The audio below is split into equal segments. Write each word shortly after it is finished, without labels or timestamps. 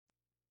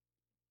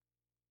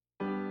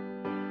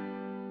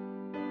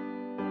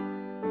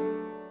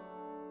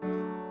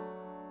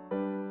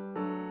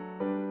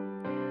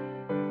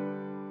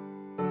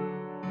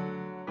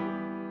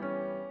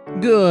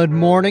Good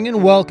morning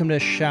and welcome to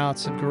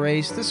Shouts of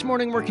Grace. This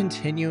morning we're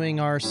continuing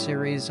our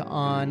series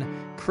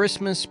on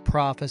Christmas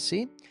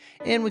prophecy,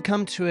 and we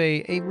come to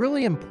a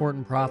really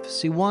important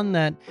prophecy, one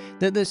that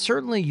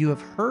certainly you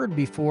have heard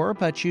before,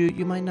 but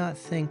you might not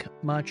think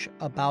much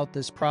about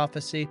this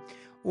prophecy,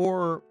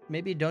 or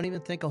maybe don't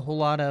even think a whole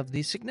lot of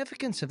the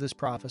significance of this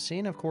prophecy.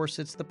 And of course,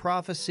 it's the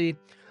prophecy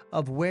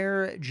of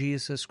where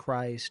Jesus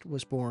Christ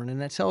was born. And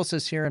it tells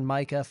us here in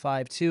Micah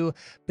 5:2,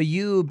 "But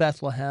you,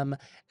 Bethlehem,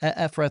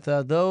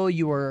 Ephrathah, though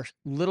you are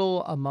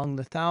little among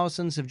the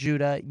thousands of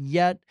Judah,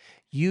 yet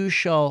you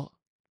shall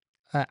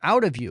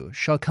out of you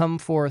shall come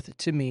forth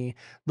to me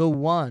the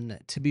one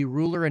to be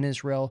ruler in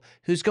Israel,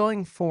 whose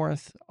going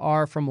forth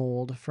are from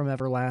old, from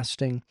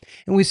everlasting."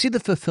 And we see the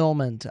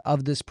fulfillment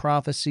of this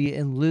prophecy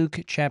in Luke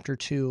chapter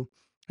 2.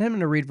 I'm going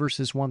to read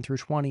verses 1 through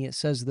 20. It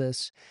says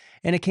this: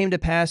 "And it came to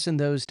pass in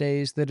those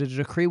days that a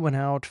decree went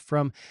out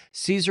from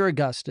Caesar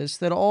Augustus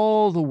that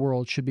all the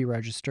world should be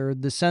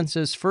registered. The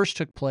census first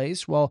took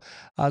place while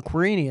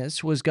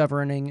Quirinius was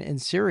governing in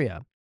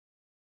Syria.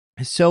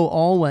 So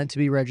all went to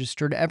be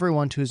registered,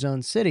 everyone to his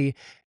own city.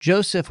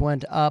 Joseph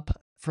went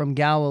up from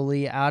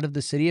Galilee out of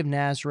the city of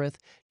Nazareth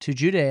to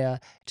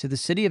Judea, to the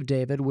city of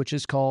David, which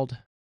is called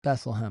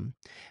Bethlehem,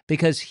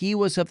 because he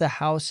was of the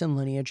house and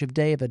lineage of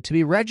David, to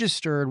be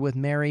registered with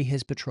Mary,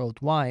 his betrothed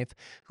wife,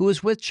 who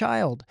was with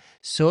child.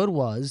 So it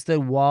was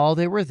that while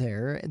they were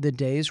there, the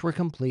days were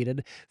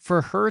completed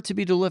for her to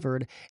be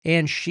delivered,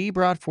 and she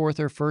brought forth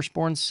her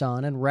firstborn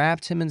son, and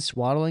wrapped him in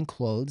swaddling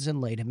clothes,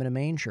 and laid him in a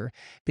manger,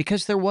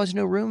 because there was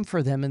no room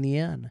for them in the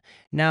inn.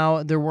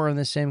 Now there were in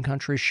the same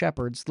country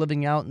shepherds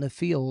living out in the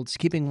fields,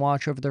 keeping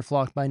watch over their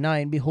flock by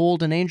night. And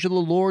behold, an angel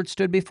of the Lord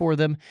stood before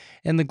them,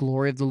 and the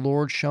glory of the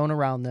Lord shone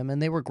around them,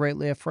 and they were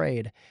greatly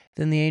afraid.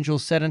 Then the angel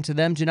said unto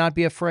them, Do not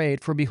be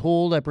afraid, for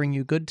behold, I bring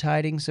you good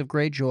tidings of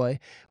great joy,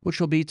 which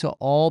will be to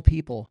all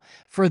people.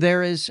 For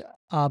there is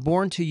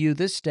born to you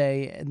this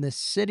day in the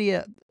city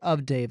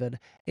of David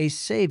a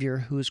Savior,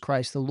 who is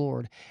Christ the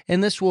Lord.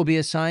 And this will be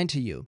a sign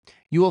to you.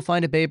 You will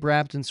find a babe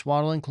wrapped in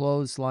swaddling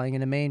clothes, lying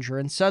in a manger."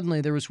 And suddenly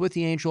there was with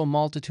the angel a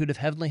multitude of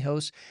heavenly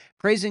hosts,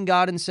 praising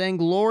God and saying,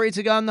 "Glory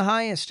to God in the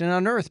highest, and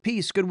on earth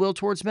peace, goodwill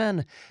towards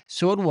men."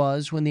 So it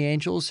was, when the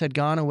angels had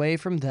gone away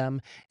from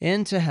them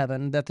into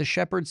heaven, that the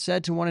shepherds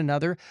said to one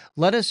another,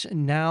 "Let us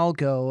now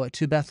go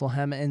to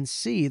Bethlehem and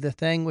see the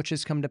thing which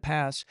has come to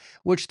pass,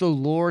 which the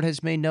Lord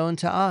has made known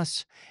to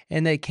us."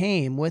 And they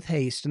came with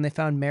haste, and they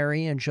found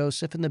Mary and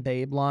Joseph and the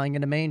babe lying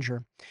in a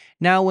manger.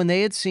 Now when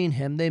they had seen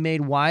him, they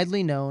made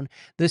widely known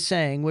the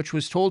saying which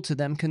was told to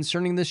them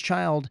concerning this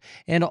child.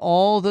 And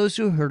all those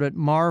who heard it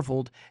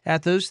marveled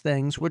at those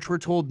things which were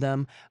told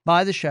them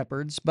by the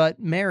shepherds. But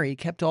Mary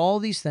kept all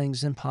these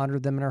things and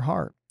pondered them in her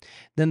heart.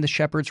 Then the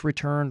shepherds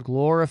returned,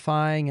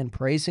 glorifying and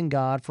praising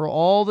God for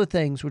all the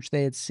things which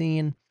they had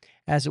seen,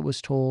 as it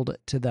was told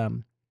to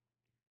them.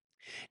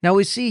 Now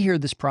we see here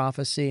this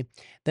prophecy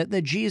that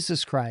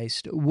Jesus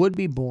Christ would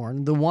be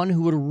born, the one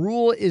who would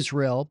rule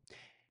Israel,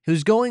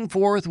 whose going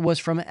forth was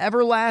from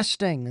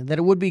everlasting, that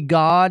it would be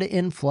God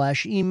in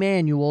flesh,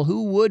 Emmanuel,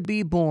 who would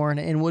be born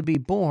and would be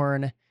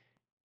born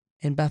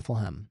in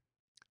Bethlehem.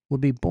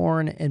 Would be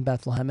born in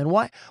Bethlehem. And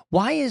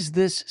why is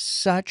this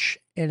such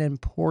an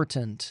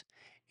important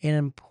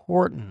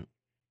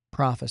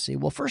prophecy?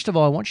 Well, first of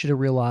all, I want you to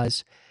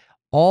realize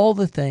all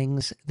the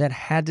things that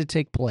had to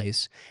take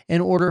place in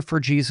order for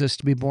Jesus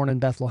to be born in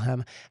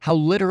Bethlehem, how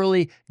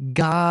literally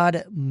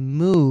God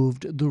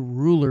moved the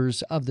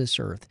rulers of this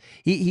earth.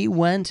 He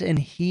went and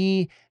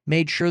he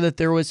made sure that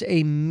there was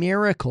a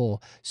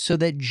miracle so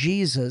that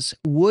Jesus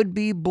would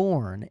be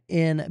born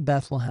in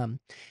Bethlehem.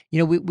 You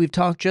know, we've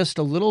talked just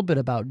a little bit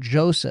about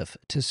Joseph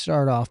to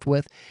start off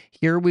with.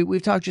 Here,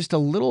 we've talked just a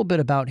little bit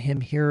about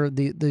him here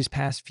these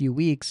past few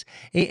weeks.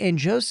 And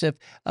Joseph,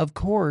 of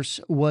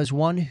course, was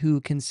one who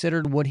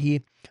considered, would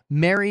he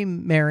marry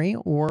Mary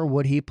or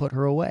would he put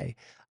her away?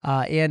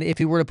 And if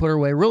he were to put her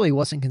away, really he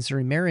wasn't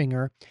considering marrying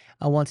her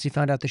once he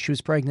found out that she was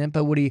pregnant,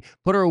 but would he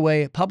put her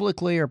away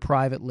publicly or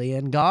privately?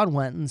 And God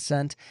went and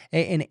sent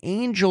an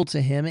angel to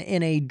him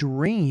in a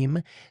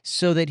dream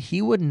so that he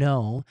would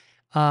know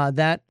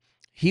that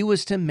he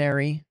was to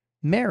marry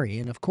Mary.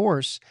 And of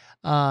course,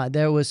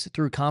 there was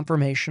through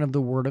confirmation of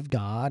the word of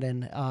God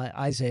in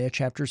Isaiah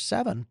chapter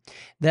 7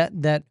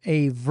 that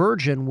a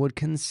virgin would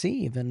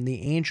conceive. And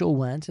the angel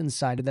went and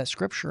cited that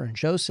scripture. And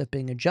Joseph,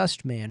 being a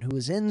just man who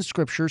was in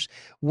scriptures,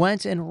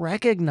 went and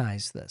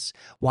recognized this.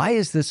 Why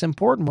is this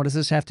important? What does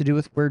this have to do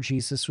with where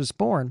Jesus was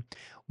born?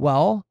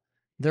 Well,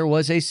 there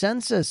was a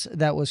census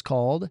that was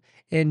called,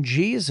 and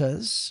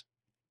Jesus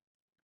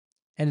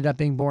ended up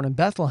being born in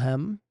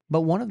Bethlehem.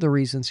 But one of the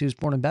reasons he was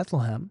born in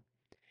Bethlehem,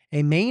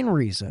 a main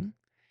reason,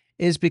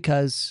 is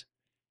because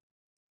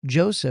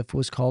Joseph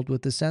was called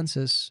with the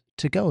census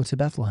to go to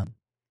Bethlehem,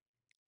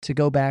 to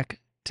go back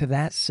to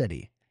that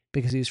city,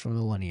 because he's from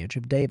the lineage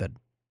of David.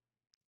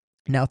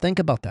 Now think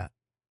about that.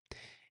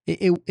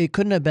 It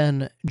couldn't have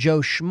been Joe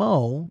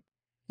Schmo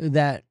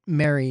that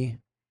Mary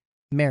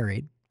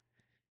married.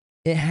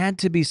 It had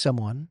to be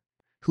someone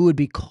who would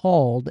be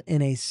called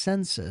in a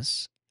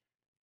census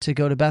to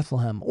go to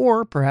Bethlehem,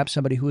 or perhaps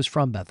somebody who was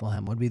from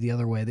Bethlehem would be the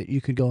other way that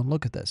you could go and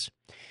look at this.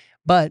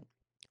 But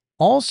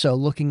also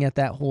looking at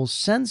that whole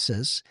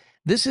census,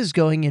 this is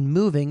going and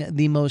moving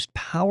the most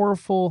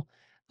powerful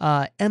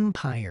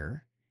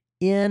empire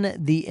in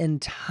the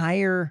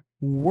entire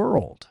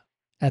world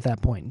at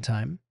that point in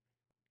time,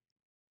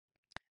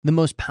 the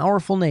most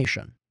powerful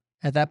nation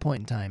at that point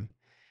in time,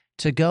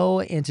 to go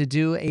and to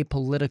do a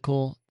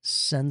political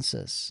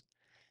census.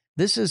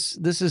 This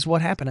is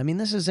what happened. I mean,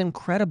 this is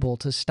incredible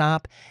to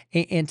stop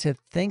and to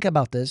think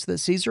about this, that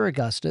Caesar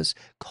Augustus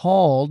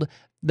called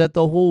that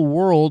the whole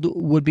world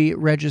would be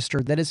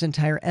registered, that his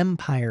entire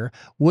empire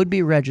would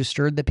be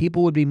registered, that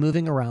people would be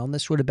moving around.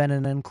 This would have been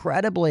an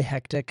incredibly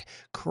hectic,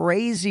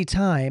 crazy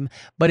time,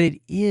 but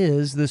it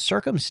is the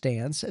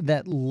circumstance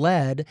that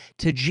led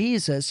to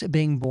Jesus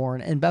being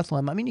born in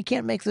Bethlehem. I mean, you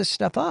can't make this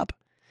stuff up.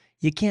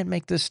 You can't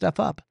make this stuff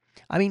up.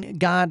 I mean,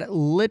 God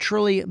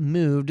literally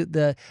moved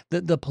the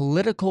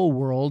political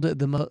world,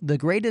 the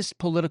greatest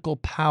political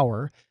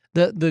power,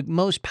 the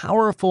most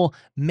powerful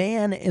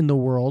man in the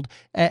world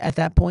at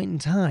that point in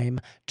time,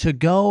 to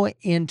go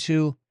and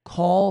to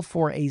call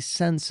for a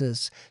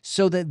census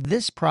so that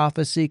this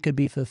prophecy could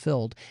be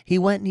fulfilled. He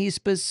went and he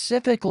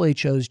specifically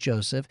chose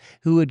Joseph,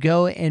 who would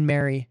go and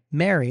marry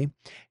Mary,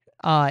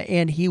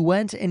 and he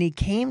went and he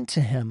came to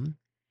him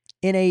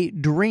in a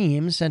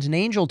dream, sent an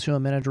angel to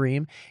him in a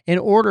dream, in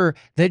order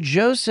that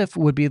Joseph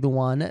would be the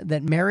one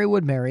that Mary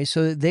would marry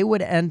so that they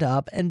would end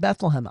up in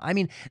Bethlehem. I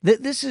mean,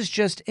 this is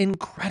just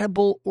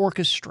incredible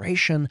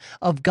orchestration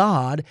of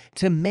God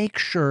to make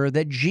sure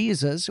that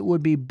Jesus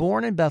would be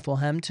born in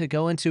Bethlehem to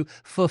go and to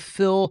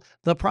fulfill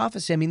the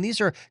prophecy. I mean,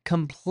 these are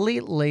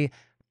completely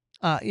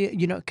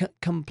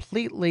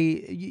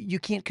completely, you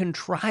can't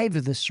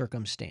contrive this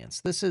circumstance.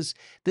 This is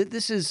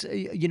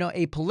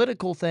a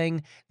political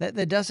thing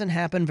that doesn't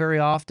happen very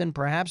often.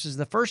 Perhaps is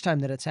the first time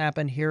that it's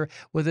happened here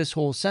with this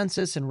whole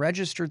census and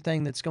registered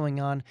thing that's going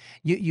on.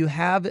 You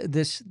have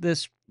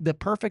the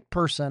perfect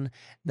person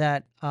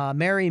that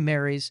Mary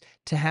marries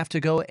to have to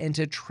go and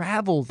to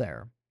travel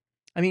there.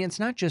 I mean, it's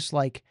not just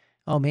like,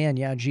 oh man,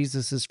 yeah,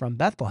 Jesus is from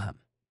Bethlehem.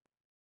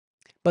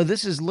 But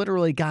this is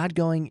literally God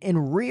going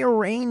and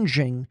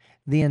rearranging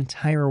the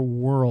entire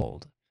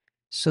world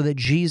so that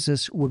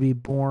Jesus would be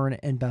born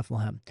in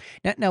Bethlehem.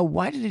 Now,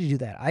 why did he do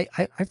that?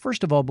 I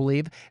first of all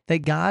believe that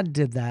God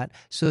did that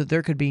so that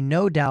there could be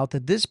no doubt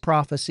that this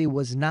prophecy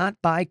was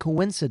not by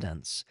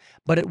coincidence,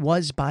 but it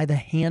was by the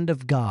hand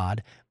of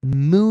God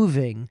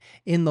moving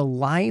in the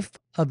life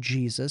of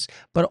Jesus,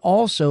 but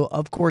also,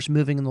 of course,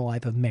 moving in the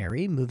life of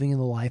Mary, moving in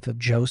the life of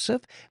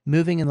Joseph,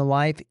 moving in the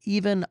life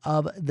even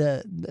of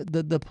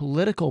the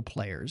political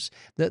players,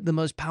 the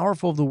most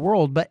powerful of the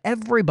world, but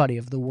everybody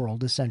of the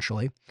world,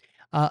 essentially,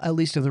 at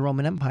least of the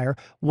Roman Empire,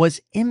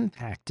 was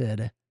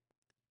impacted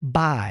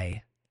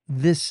by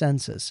this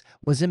census,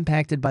 was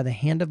impacted by the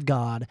hand of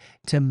God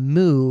to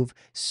move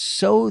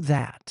so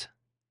that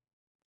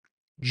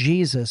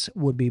Jesus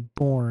would be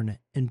born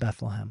in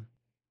Bethlehem.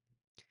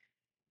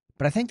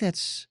 But I think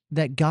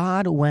that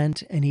God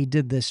went and he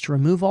did this to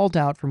remove all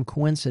doubt from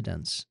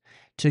coincidence,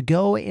 to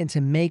go and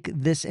to make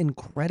this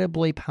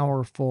incredibly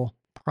powerful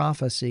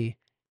prophecy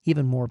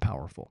even more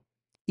powerful,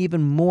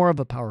 even more of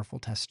a powerful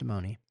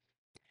testimony.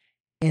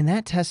 And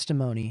that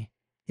testimony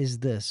is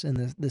this,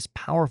 and this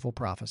powerful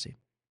prophecy.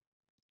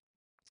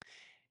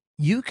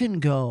 You can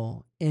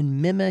go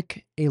and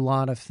mimic a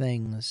lot of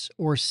things,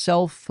 or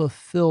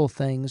self-fulfill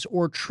things,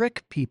 or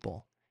trick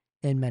people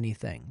in many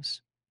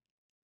things.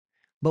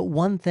 But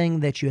one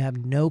thing that you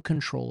have no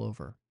control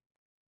over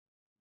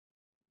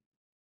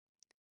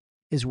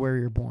is where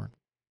you're born.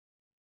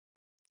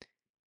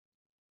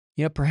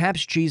 You know,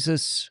 perhaps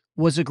Jesus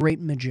was a great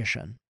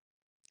magician,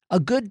 a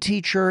good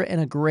teacher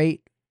and a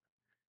great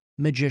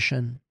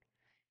magician.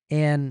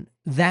 And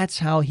that's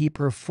how he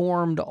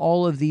performed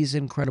all of these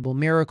incredible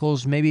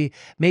miracles. Maybe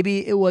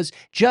it was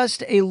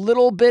just a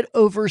little bit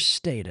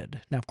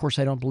overstated. Now, of course,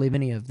 I don't believe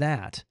any of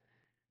that.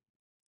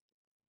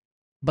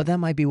 But that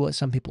might be what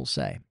some people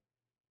say.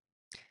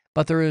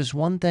 But there is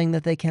one thing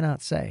that they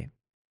cannot say.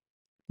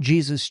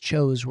 Jesus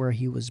chose where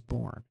he was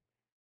born.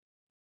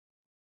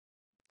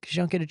 Because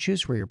you don't get to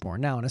choose where you're born.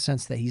 Now, in a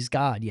sense that he's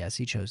God, yes,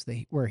 he chose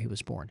where he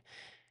was born.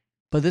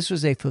 But this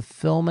was a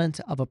fulfillment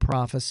of a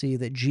prophecy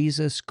that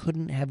Jesus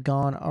couldn't have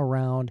gone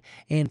around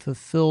and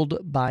fulfilled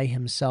by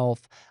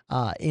himself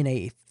in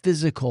a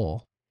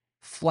physical,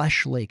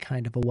 fleshly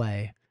kind of a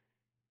way.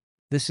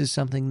 This is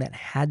something that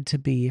had to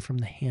be from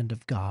the hand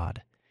of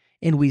God.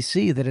 And we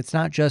see that it's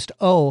not just,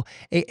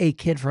 a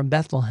kid from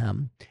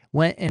Bethlehem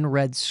went and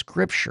read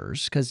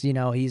scriptures because,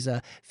 he's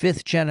a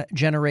fifth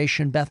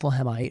generation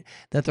Bethlehemite,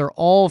 that they're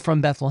all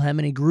from Bethlehem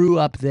and he grew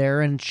up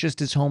there and it's just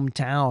his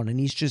hometown and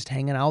he's just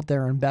hanging out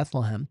there in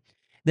Bethlehem.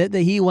 That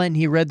he went and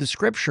he read the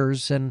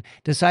scriptures and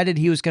decided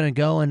he was going to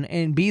go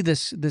and be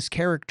this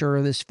character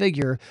or this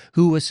figure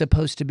who was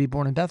supposed to be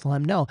born in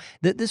Bethlehem. No,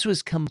 that this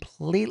was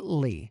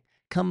completely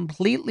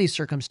completely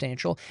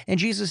circumstantial. And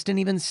Jesus didn't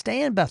even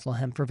stay in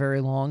Bethlehem for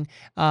very long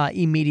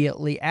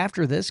immediately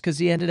after this, because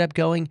he ended up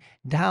going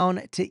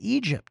down to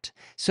Egypt.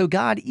 So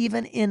God,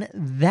 even in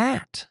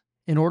that,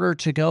 in order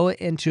to go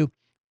and to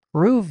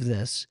prove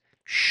this,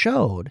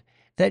 showed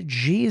that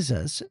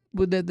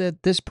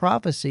this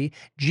prophecy,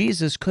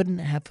 Jesus couldn't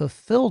have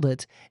fulfilled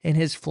it in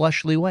his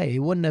fleshly way. He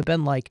wouldn't have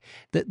been like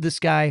this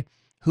guy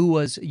who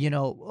was,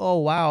 oh,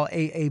 wow,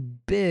 a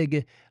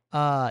big,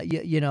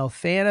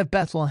 fan of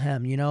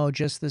Bethlehem,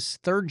 just this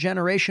third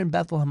generation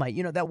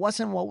Bethlehemite. That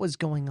wasn't what was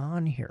going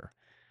on here.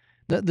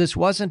 This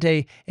wasn't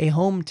a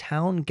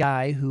hometown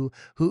guy who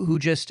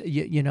just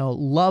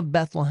loved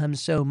Bethlehem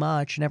so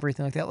much and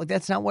everything like that. Like,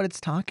 that's not what it's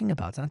talking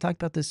about. It's not talking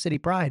about this city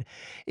pride.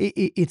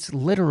 It's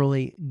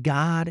literally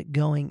God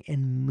going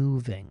and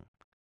moving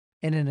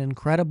in an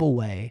incredible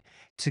way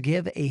to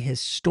give a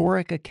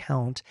historic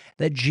account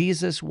that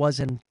Jesus was,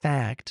 in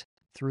fact,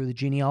 through the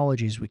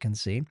genealogies we can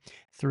see,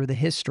 through the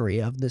history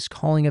of this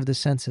calling of the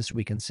census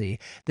we can see,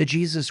 that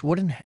Jesus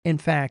would, in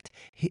fact,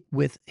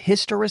 with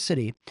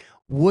historicity,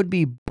 would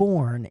be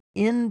born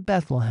in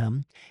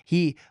Bethlehem.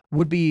 He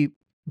would be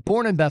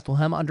born in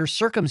Bethlehem under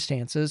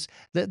circumstances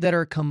that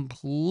are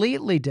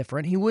completely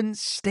different. He wouldn't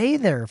stay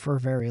there for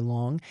very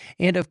long.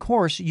 And of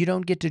course, you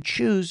don't get to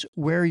choose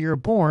where you're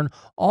born.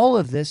 All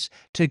of this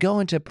to go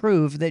and to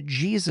prove that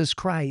Jesus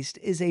Christ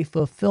is a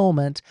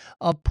fulfillment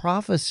of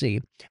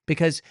prophecy.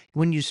 Because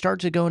when you start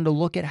to go and to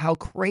look at how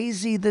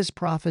crazy this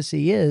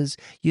prophecy is,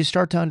 you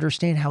start to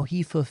understand how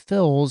he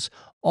fulfills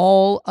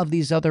all of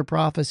these other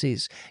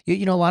prophecies. A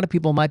lot of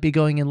people might be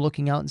going and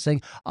looking out and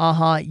saying,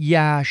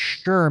 yeah,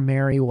 sure,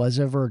 Mary was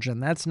a virgin.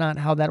 That's not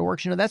how that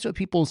works. That's what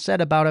people said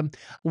about him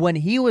when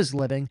he was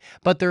living.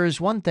 But there is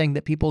one thing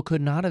that people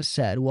could not have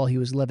said while he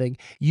was living.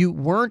 You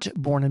weren't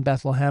born in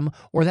Bethlehem,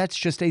 or that's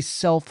just a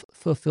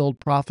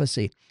self-fulfilled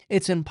prophecy.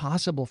 It's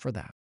impossible for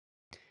that.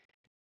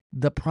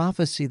 The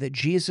prophecy that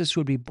Jesus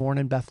would be born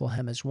in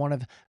Bethlehem is one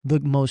of the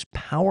most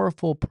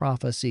powerful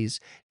prophecies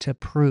to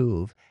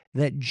prove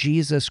that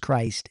Jesus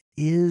Christ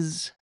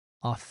is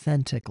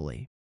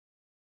authentically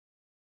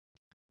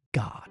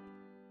God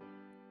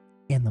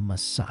and the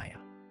Messiah.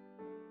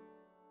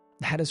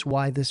 That is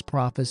why this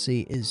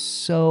prophecy is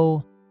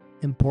so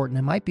important.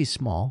 It might be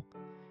small.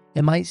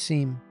 It might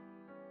seem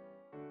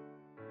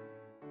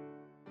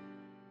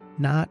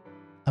not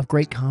of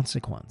great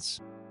consequence.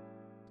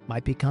 It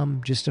might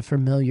become just a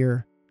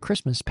familiar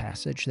Christmas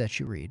passage that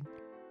you read.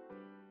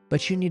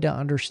 But you need to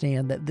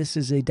understand that this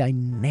is a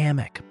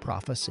dynamic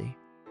prophecy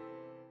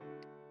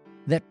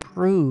that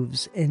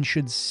proves and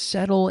should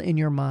settle in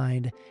your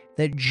mind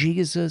that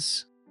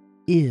Jesus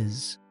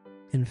is,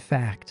 in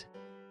fact,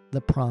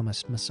 the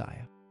promised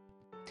Messiah.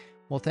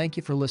 Well, thank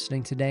you for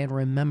listening today, and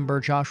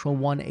remember Joshua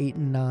 1, 8,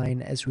 and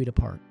 9 as we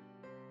depart.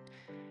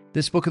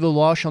 This book of the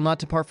law shall not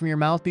depart from your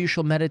mouth, but you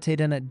shall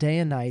meditate in it day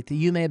and night, that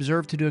you may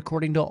observe to do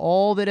according to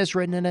all that is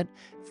written in it,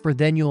 for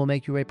then you will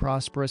make your way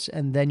prosperous,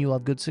 and then you will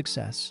have good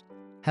success.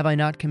 Have I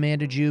not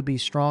commanded you, be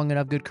strong and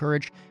of good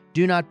courage?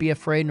 Do not be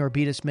afraid nor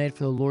be dismayed,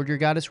 for the Lord your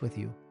God is with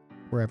you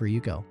wherever you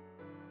go.